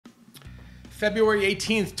February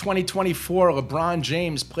 18th, 2024, LeBron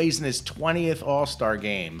James plays in his 20th All-Star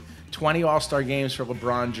game. 20 All-Star games for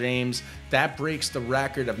LeBron James. That breaks the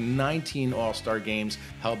record of 19 All-Star games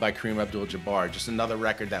held by Kareem Abdul Jabbar. Just another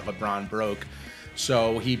record that LeBron broke.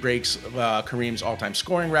 So he breaks Kareem's all-time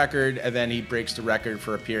scoring record, and then he breaks the record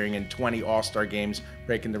for appearing in 20 All-Star games,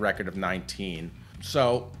 breaking the record of 19.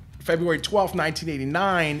 So February 12th,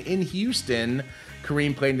 1989, in Houston,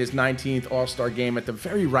 Kareem played in his 19th All-Star game at the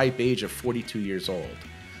very ripe age of 42 years old.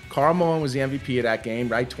 Karl Malone was the MVP of that game,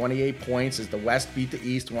 right? 28 points as the West beat the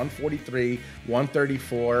East,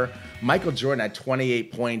 143-134. Michael Jordan had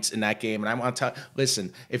 28 points in that game. And I want to tell,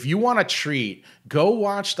 listen, if you want a treat, go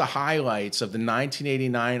watch the highlights of the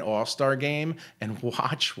 1989 All-Star game and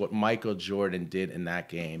watch what Michael Jordan did in that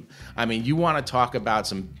game. I mean, you want to talk about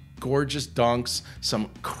some gorgeous dunks,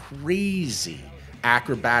 some crazy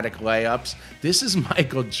acrobatic layups. This is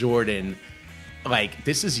Michael Jordan. Like,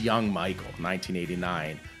 this is young Michael,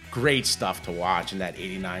 1989. Great stuff to watch in that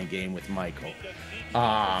 89 game with Michael.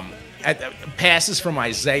 Passes from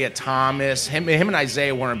Isaiah Thomas. Him and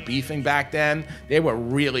Isaiah weren't beefing back then. They were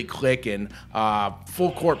really clicking.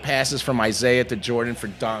 Full court passes from Isaiah to Jordan for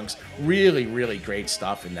dunks. Really, really great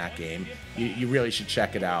stuff in that game. You really should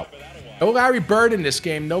check it out. No Larry Bird in this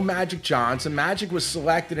game, no Magic Johnson. Magic was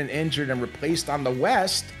selected and injured and replaced on the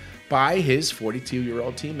West by his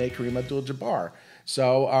 42-year-old teammate, Kareem Abdul Jabbar.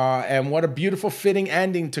 So, and what a beautiful fitting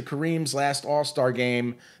ending to Kareem's last All-Star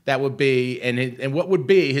game that would be, and what would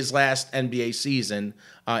be his last NBA season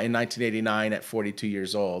in 1989 at 42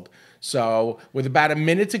 years old. So with about a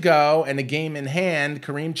minute to go and a game in hand,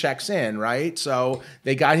 Kareem checks in, right? So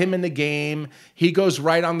they got him in the game. He goes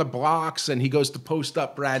right on the blocks, and he goes to post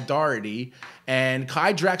up Brad Daugherty. And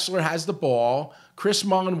Clyde Drexler has the ball. Chris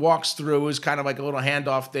Mullin walks through, is kind of like a little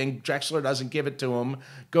handoff thing. Drexler doesn't give it to him.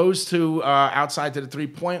 Goes to outside to the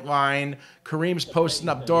three-point line. Kareem's posting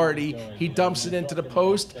up Daugherty. He dumps it into the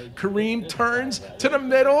post. Kareem turns to the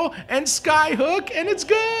middle and skyhook, and it's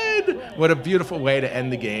good. What a beautiful way to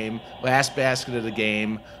end the game. Last basket of the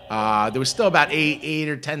game. There was still about 8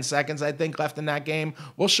 or 10 seconds, I think, left in that game.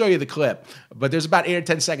 We'll show you the clip. But there's about 8 or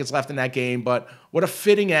 10 seconds left in that game. But what a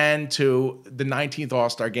fitting end to the 19th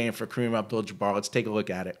All-Star game for Kareem Abdul Jabbar. Let's take a look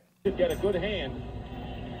at it. Get a good hand.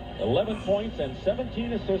 11 points and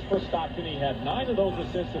 17 assists for Stockton. He had 9 of those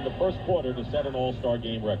assists in the first quarter to set an All-Star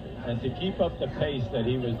game record. And to keep up the pace that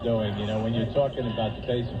he was doing, you know, when you're talking about the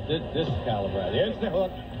pace of this caliber. Here's the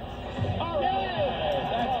hook. All right,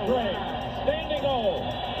 that's great. Standing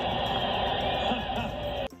O.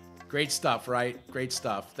 Great stuff, right? Great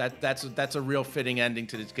stuff. That's a real fitting ending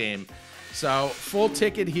to this game. So, full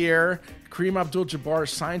ticket here. Kareem Abdul Jabbar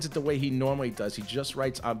signs it the way he normally does. He just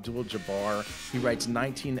writes Abdul Jabbar. He writes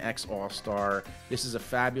 19X All-Star. This is a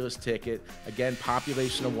fabulous ticket. Again,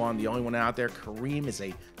 population of 1, the only one out there. Kareem is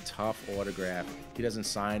a tough autograph. He doesn't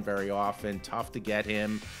sign very often. Tough to get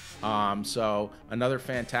him. So, another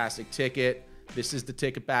fantastic ticket. This is the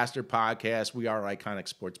Ticket Bastard Podcast. We are Iconic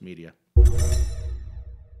Sports Media.